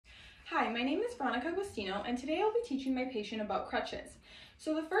my name is Veronica Agostino, and today I'll be teaching my patient about crutches.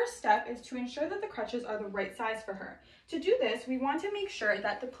 So the first step is to ensure that the crutches are the right size for her. To do this, we want to make sure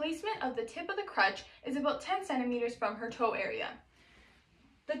that the placement of the tip of the crutch is about 10 centimeters from her toe area.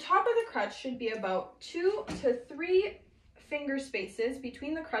 The top of the crutch should be about 2 to 3 finger spaces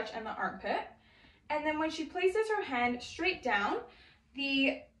between the crutch and the armpit. And then when she places her hand straight down,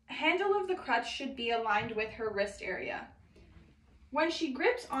 the handle of the crutch should be aligned with her wrist area. When she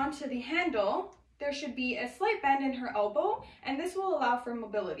grips onto the handle, there should be a slight bend in her elbow, and this will allow for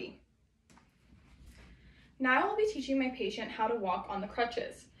mobility. Now I'll be teaching my patient how to walk on the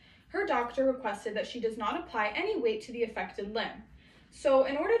crutches. Her doctor requested that she does not apply any weight to the affected limb. So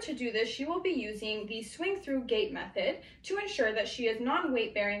in order to do this, she will be using the swing through gait method to ensure that she is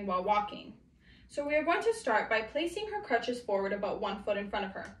non-weight bearing while walking. So we are going to start by placing her crutches forward about 1 foot in front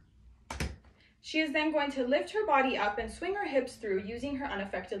of her. She is then going to lift her body up and swing her hips through using her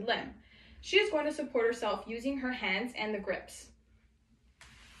unaffected limb. She is going to support herself using her hands and the grips.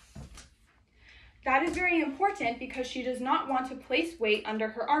 That is very important because she does not want to place weight under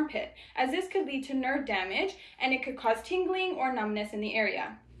her armpit, as this could lead to nerve damage and it could cause tingling or numbness in the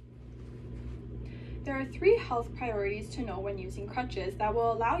area. There are 3 health priorities to know when using crutches that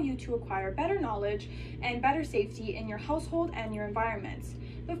will allow you to acquire better knowledge and better safety in your household and your environments.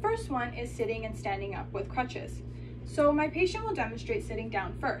 The first one is sitting and standing up with crutches. So my patient will demonstrate sitting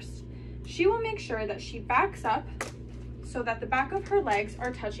down first. She will make sure that she backs up so that the back of her legs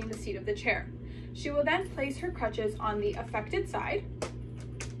are touching the seat of the chair. She will then place her crutches on the affected side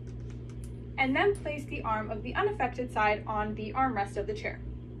and then place the arm of the unaffected side on the armrest of the chair.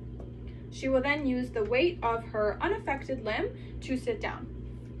 She will then use the weight of her unaffected limb to sit down.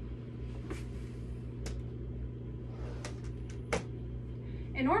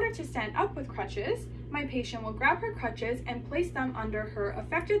 In order to stand up with crutches, my patient will grab her crutches and place them under her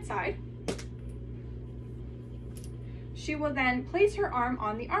affected side. She will then place her arm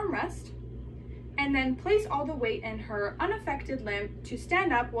on the armrest and then place all the weight in her unaffected limb to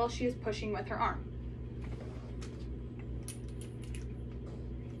stand up while she is pushing with her arm.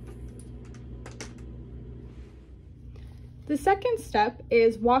 The second step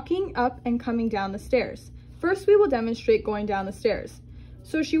is walking up and coming down the stairs. First, we will demonstrate going down the stairs.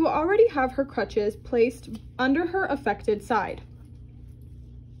 So she will already have her crutches placed under her affected side.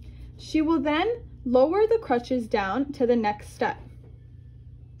 She will then lower the crutches down to the next step.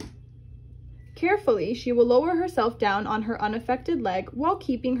 Carefully, she will lower herself down on her unaffected leg while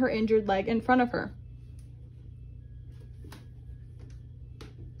keeping her injured leg in front of her.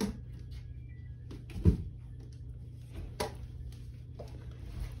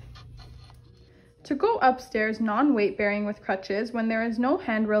 To go upstairs non-weight bearing with crutches when there is no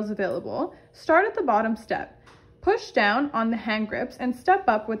handrails available, start at the bottom step. Push down on the hand grips and step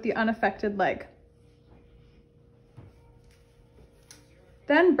up with the unaffected leg.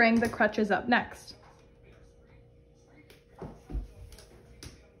 Then bring the crutches up next.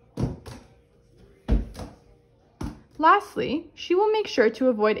 Lastly, she will make sure to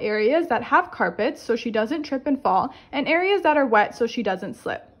avoid areas that have carpets so she doesn't trip and fall, and areas that are wet so she doesn't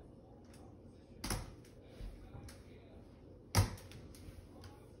slip.